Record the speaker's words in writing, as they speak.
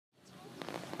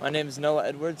My name is Noah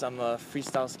Edwards. I'm a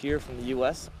freestyle skier from the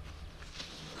U.S.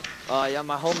 Yeah,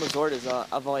 my home resort is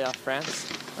Avoriaz,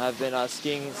 France. I've been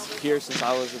skiing here since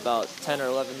I was about 10 or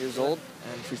 11 years old,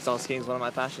 and freestyle skiing is one of my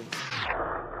passions.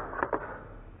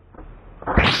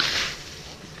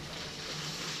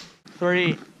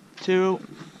 3, 2,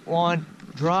 1,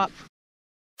 drop.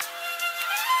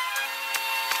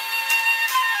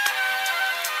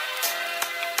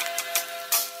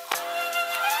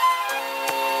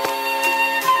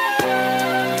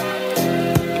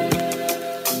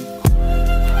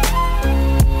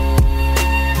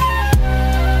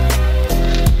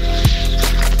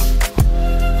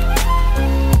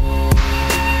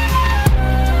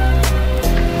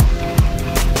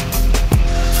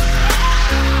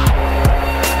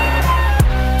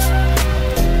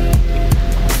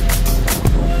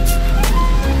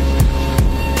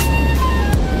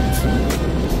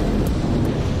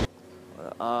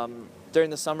 During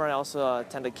the summer, I also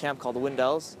attend a camp called the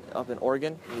Windells up in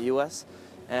Oregon, in the U.S.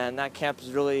 And that camp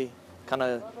has really kind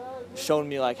of shown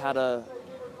me like how to.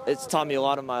 It's taught me a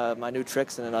lot of my new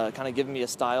tricks and kind of given me a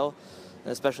style,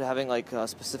 and especially having like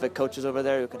specific coaches over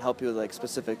there who can help you with like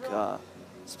specific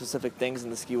things in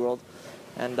the ski world.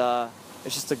 And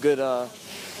it's just a good.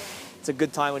 It's a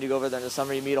good time when you go over there in the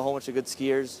summer. You meet a whole bunch of good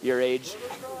skiers your age.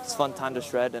 It's a fun time to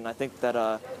shred, and I think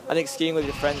skiing with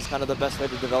your friends is kind of the best way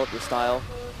to develop your style.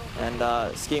 And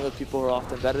skiing with people who are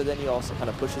often better than you also kind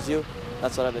of pushes you.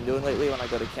 That's what I've been doing lately when I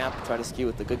go to camp. I try to ski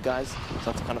with the good guys, so I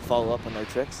have to kind of follow up on their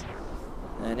tricks.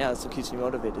 And yeah, that's what keeps me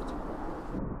motivated.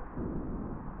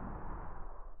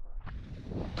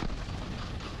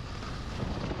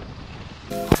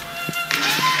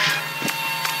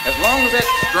 As long as that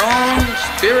strong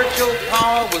spiritual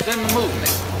power was in the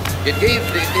movement, it gave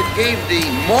the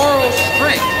moral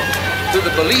strength to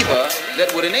the believer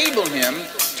that would enable him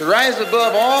to rise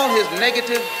above all his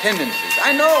negative tendencies.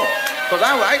 I know, because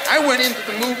I went into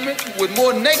the movement with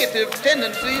more negative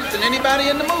tendencies than anybody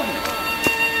in the movement.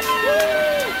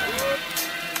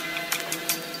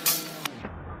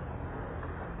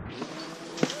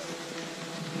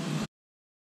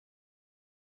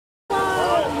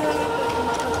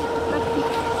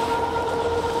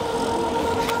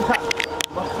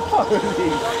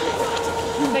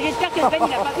 J'espère que Ben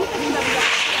il a pas vu parce qu'il m'a vu.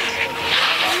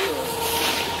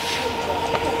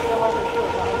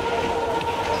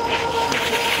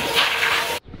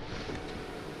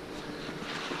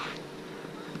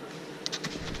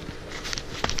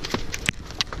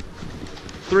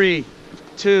 3,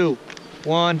 2,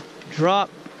 1, drop.